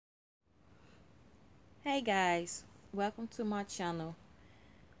Hey guys, welcome to my channel,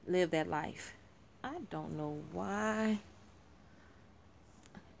 Live That Life. I don't know why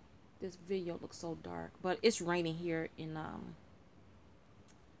this video looks so dark, but it's raining here in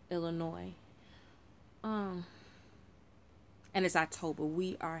Illinois. Um and it's October.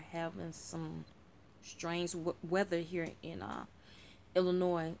 We are having some strange weather here in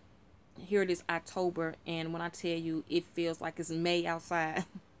Illinois. Here it is October, and when I tell you it feels like it's May outside,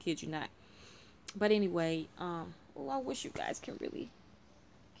 kid you not. But anyway, oh, I wish you guys can't really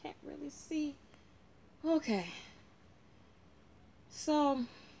see. Okay. So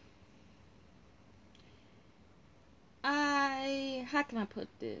how can I put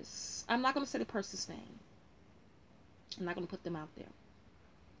this? I'm not gonna say the person's name. I'm not gonna put them out there.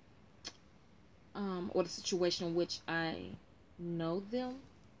 Or the situation in which I know them.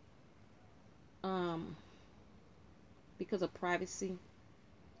 Because of privacy.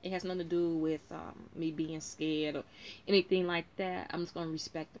 It has nothing to do with me being scared or anything like that. I'm just gonna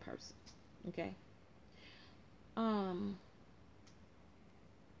respect the person. Okay.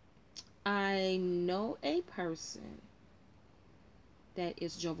 I know a person that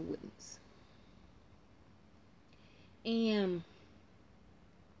is Jehovah's Witness. And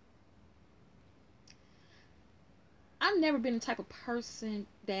I've never been the type of person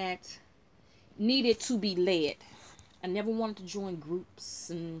that needed to be led. I never wanted to join groups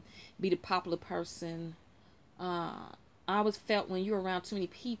and be the popular person. I always felt when you're around too many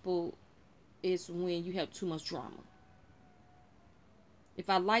people, it's when you have too much drama. If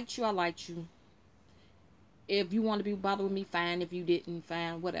I liked you, I liked you. If you want to be bothered with me, fine. If you didn't,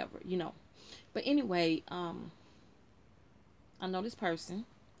 fine. Whatever, you know. But anyway, I know this person.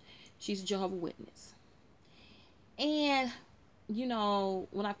 She's a Jehovah's Witness. And, you know,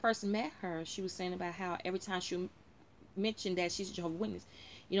 when I first met her, she was saying about how every time she mentioned that she's a Jehovah's Witness,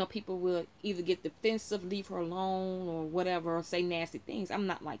 you know, people will either get defensive, leave her alone, or whatever, or say nasty things. I'm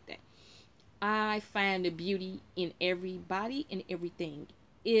not like that. I find the beauty in everybody and everything.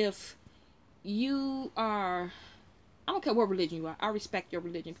 If you are, I don't care what religion you are, I respect your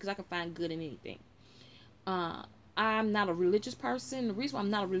religion because I can find good in anything. I'm not a religious person. The reason why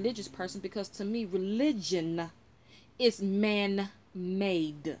I'm not a religious person, because to me, religion is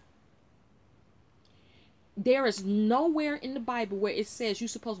man-made. There is nowhere in the Bible where it says you're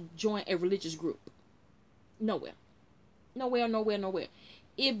supposed to join a religious group. Nowhere. Nowhere.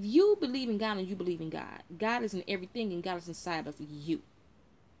 If you believe in God and you believe in God, God is in everything and God is inside of you.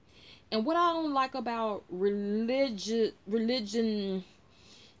 And what I don't like about religion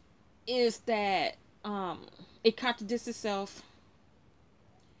is that it contradicts itself.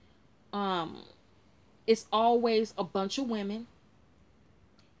 It's always a bunch of women.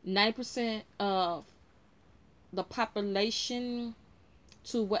 90% of the population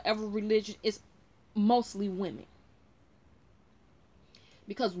to whatever religion is mostly women.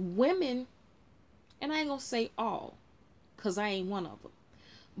 Because women, and I ain't gonna say all, because I ain't one of them,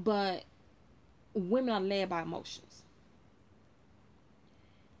 but women are led by emotions.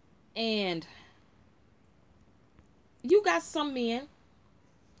 And you got some men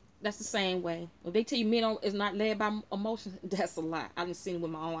that's the same way. If they tell you men is not led by emotions, that's a lie. I've seen it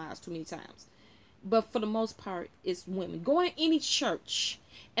with my own eyes too many times. But for the most part, it's women. Go in any church,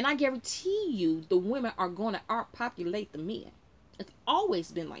 and I guarantee you the women are going to outpopulate the men. It's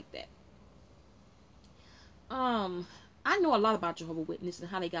always been like that. I know a lot about Jehovah's Witnesses and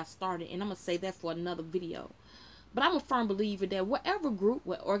how they got started, and I'm going to say that for another video. But I'm a firm believer that whatever group,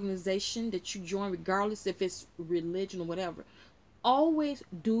 what organization that you join, regardless if it's religion or whatever, always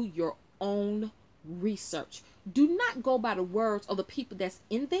do your own research. Do not go by the words of the people that's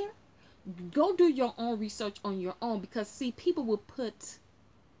in there. Go do your own research on your own, because see, people will put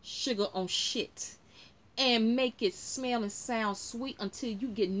sugar on shit and make it smell and sound sweet until you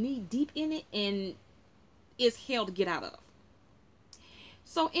get knee deep in it and it's hell to get out of.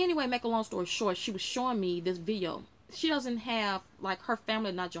 So anyway, make a long story short, she was showing me this video. She doesn't have, like, her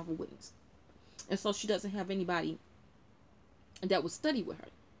family not Jehovah's Witness, and so she doesn't have anybody that would study with her.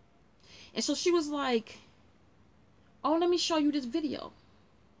 And so she was like, oh, let me show you this video.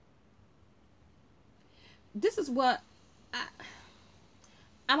 This is what I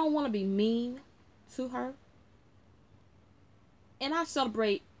don't want to be mean to her, and I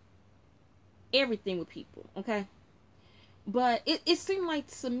celebrate everything with people, okay? But it seemed like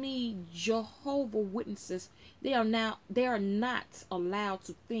to me Jehovah's Witnesses, they are not allowed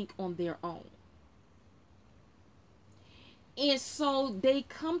to think on their own. And so they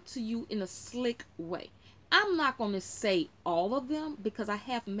come to you in a slick way. I'm not going to say all of them, because I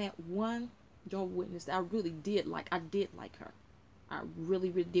have met one Jehovah's Witness that I really did like. I did like her. I really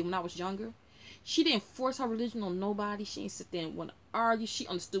did when I was younger. She didn't force her religion on nobody. She didn't sit there and want to argue. She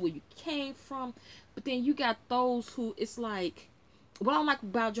understood where you came from. But then you got those who, it's like, what I don't like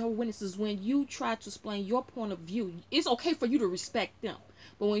about Jehovah's Witnesses is when you try to explain your point of view, it's okay for you to respect them.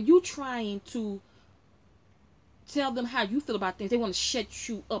 But when you trying to tell them how you feel about things, they want to shut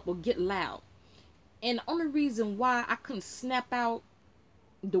you up or get loud. And the only reason why I couldn't snap out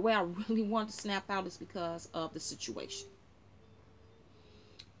the way I really wanted to snap out is because of the situation.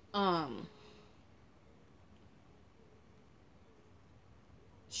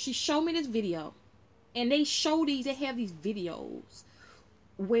 She showed me this video, and they have these videos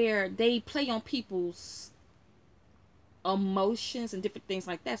where they play on people's emotions and different things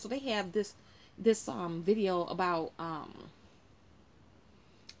like that. So they have this video about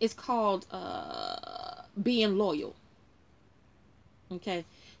it's called being loyal. Okay,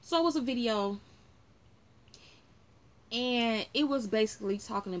 so it was a video, and it was basically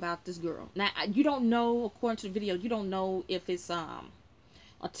talking about this girl. Now you don't know, according to the video, you don't know if it's a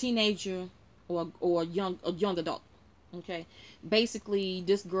teenager or a young adult. Okay, basically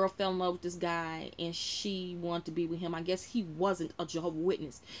this girl fell in love with this guy and she wanted to be with him. I guess he wasn't a Jehovah's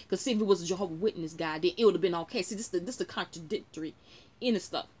Witness, because see, if it was a Jehovah's Witness guy, then it would have been okay. See, this the contradictory in the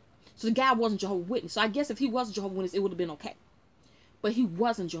stuff. So the guy wasn't Jehovah's Witness, so I guess if he was a Jehovah's Witness, it would have been okay. But he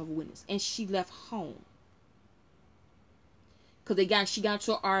wasn't Jehovah's Witness, and she left home because she got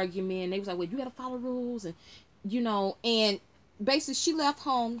into an argument, and they was like, well, you gotta follow rules, and you know, and basically she left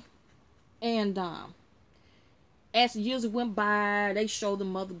home. And as the years went by, they showed the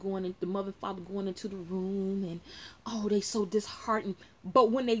mother and father going into the room, and oh, they so disheartened. But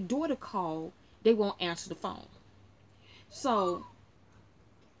when their daughter called, they won't answer the phone. So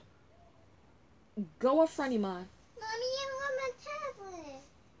go a friend of mine. Mommy, I want my tablet.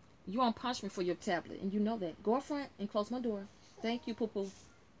 You want punishment for your tablet, and you know that. Go up front and close my door. Thank you, Poo-Poo.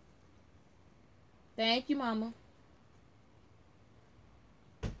 Thank you, Mama.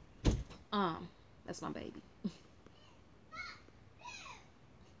 That's my baby.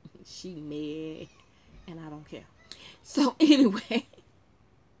 She mad, and I don't care. So anyway,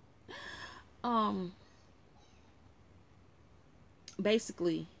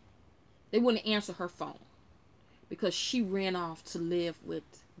 basically, they wouldn't answer her phone because she ran off to live with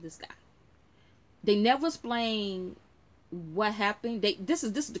this guy. They never explained what happened. This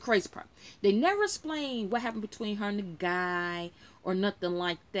is the crazy part. They never explained what happened between her and the guy or nothing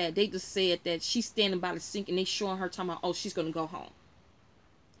like that. They just said that she's standing by the sink and they showing her talking about, oh, she's gonna go home.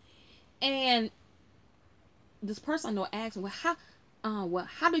 And this person I know asked me, well,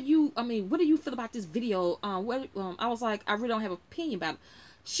 how do you, I mean, what do you feel about this video? I was like, I really don't have an opinion about it.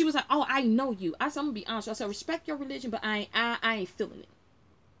 She was like, oh, I know you. I said, I'm gonna be honest. I said, respect your religion, but I ain't feeling it.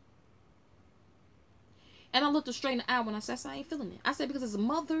 And I looked her straight in the eye when I said, I ain't feeling it. I said, because as a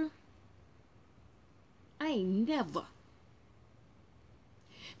mother, I ain't never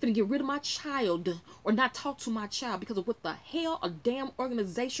finna get rid of my child or not talk to my child because of what the hell a damn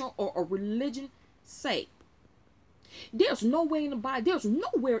organization or a religion say. There's nowhere in the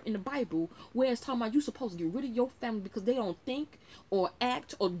Bible where it's talking about you supposed to get rid of your family because they don't think or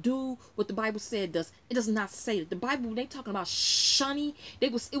act or do what the Bible said does. It does not say that. The Bible, when they talking about shunning,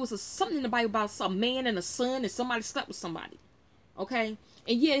 it was something in the Bible about a man and a son and somebody slept with somebody. Okay?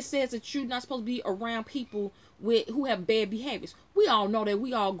 And yeah, it says that you're not supposed to be around people who have bad behaviors. We all know that,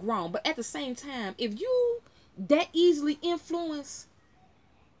 we all grown. But at the same time, if you that easily influenced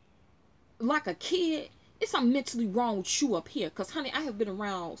like a kid, it's something mentally wrong with you up here. Because, honey, I have been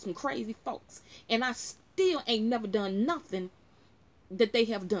around some crazy folks. And I still ain't never done nothing that they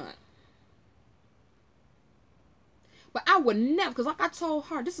have done. But I would never, because like I told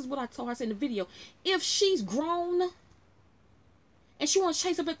her, this is what I told her, I said in the video, if she's grown and she wants to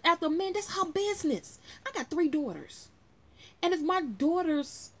chase up after a man, that's her business. I got 3 daughters. And if my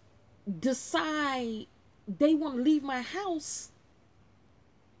daughters decide they want to leave my house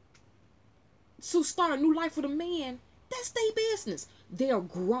to start a new life with a man, that's their business. They're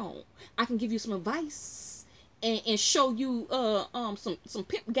grown. I can give you some advice and show you some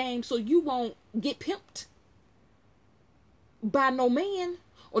pimp game so you won't get pimped by no man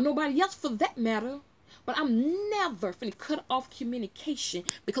or nobody else for that matter. But I'm never finna cut off communication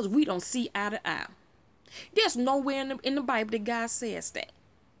because we don't see eye to eye. There's nowhere in the Bible that God says that.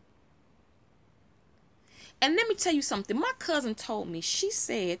 And let me tell you something. My cousin told me, she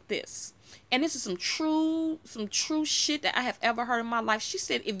said this, and this is some true shit that I have ever heard in my life. She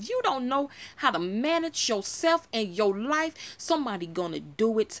said, if you don't know how to manage yourself and your life, somebody gonna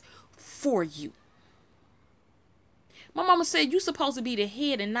do it for you. My mama said, you supposed to be the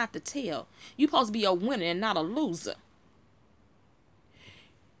head and not the tail. You supposed to be a winner and not a loser.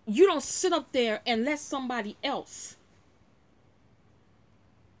 You don't sit up there and let somebody else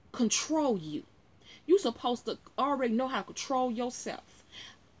control you. You're supposed to already know how to control yourself.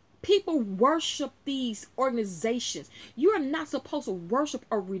 People worship these organizations. You are not supposed to worship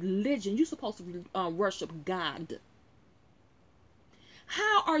a religion. You're supposed to worship God.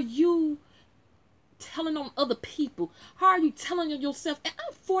 How are you telling on other people? How are you telling on yourself? And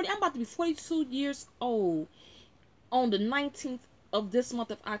I'm 40. I'm about to be 42 years old on the 19th of this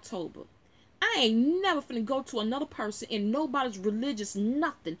month of October. I ain't never finna go to another person in nobody's religious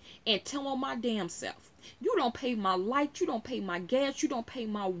nothing and tell on my damn self. You don't pay my light. You don't pay my gas. You don't pay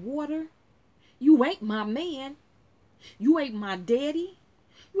my water. You ain't my man. You ain't my daddy.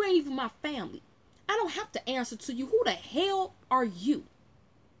 You ain't even my family. I don't have to answer to you. Who the hell are you?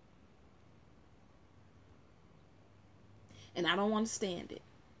 And I don't understand it.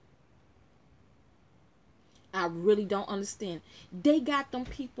 I really don't understand. They got them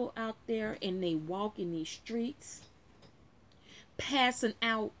people out there and they walk in these streets passing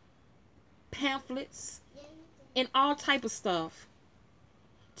out pamphlets and all type of stuff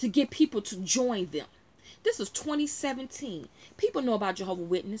to get people to join them. This is 2017. People know about Jehovah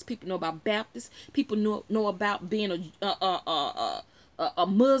Witness. People know about Baptists. People know about being a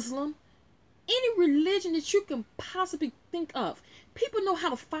Muslim. Any religion that you can possibly think of. People know how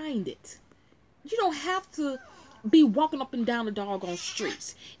to find it. You don't have to be walking up and down the doggone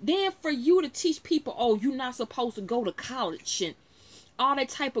streets. Then for you to teach people, oh, you're not supposed to go to college and all that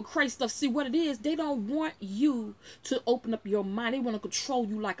type of crazy stuff. See what it is? They don't want you to open up your mind. They want to control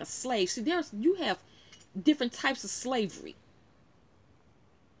you like a slave. See, you have different types of slavery.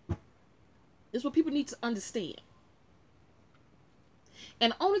 That's what people need to understand.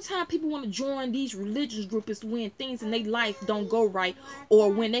 And the only time people want to join these religious groups is when things in their life don't go right,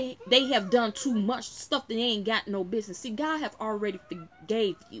 or when they have done too much stuff that they ain't got no business. See, God have already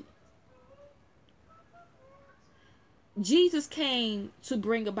forgave you. Jesus came to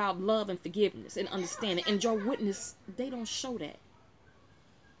bring about love and forgiveness and understanding. And your witness, they don't show that.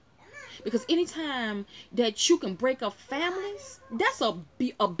 Because anytime that you can break up families, that's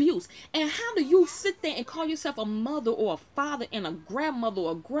abuse. And how do you sit there and call yourself a mother or a father and a grandmother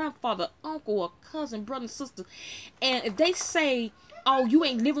or a grandfather, uncle or cousin, brother, sister, and if they say, oh, you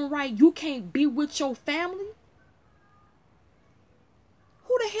ain't living right, you can't be with your family?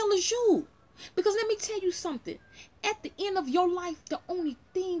 Who the hell is you? Because let me tell you something. At the end of your life, the only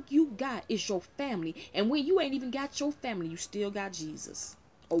thing you got is your family. And when you ain't even got your family, you still got Jesus.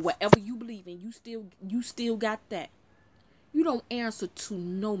 Or whatever you believe in, you still got that. You don't answer to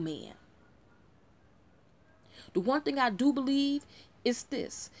no man. The one thing I do believe is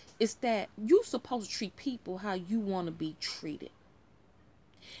this. Is that you're supposed to treat people how you want to be treated.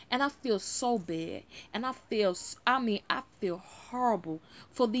 And I feel so bad. And I feel horrible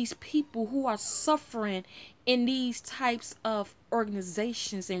for these people who are suffering in these types of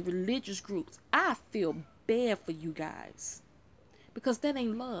organizations and religious groups. I feel bad for you guys. Because that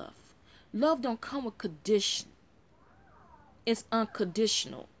ain't love. Love don't come with condition. It's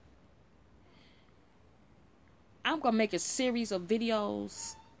unconditional. I'm going to make a series of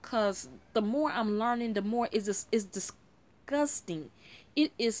videos. Because the more I'm learning, the more it's disgusting.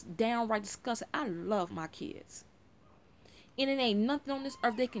 It is downright disgusting. I love my kids. And it ain't nothing on this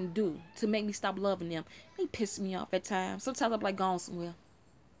earth they can do to make me stop loving them. They piss me off at times. Sometimes I'm like gone somewhere.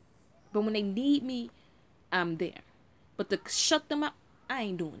 But when they need me, I'm there. But to shut them up, I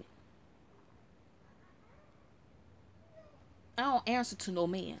ain't doing it. I don't answer to no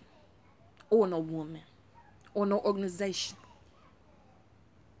man or no woman or no organization.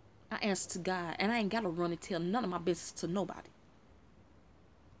 I answer to God, and I ain't got to run and tell none of my business to nobody.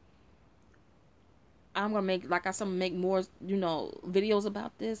 I'm going to make, like I said, make more, videos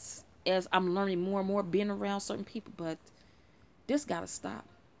about this as I'm learning more and more being around certain people. But this got to stop.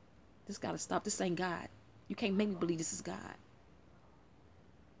 This got to stop. This ain't God. You can't make me believe this is God.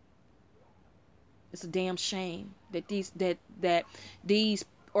 It's a damn shame that these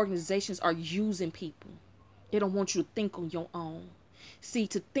organizations are using people. They don't want you to think on your own. See,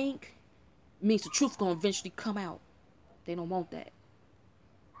 to think means the truth gonna eventually come out. They don't want that.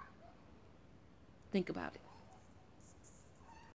 Think about it.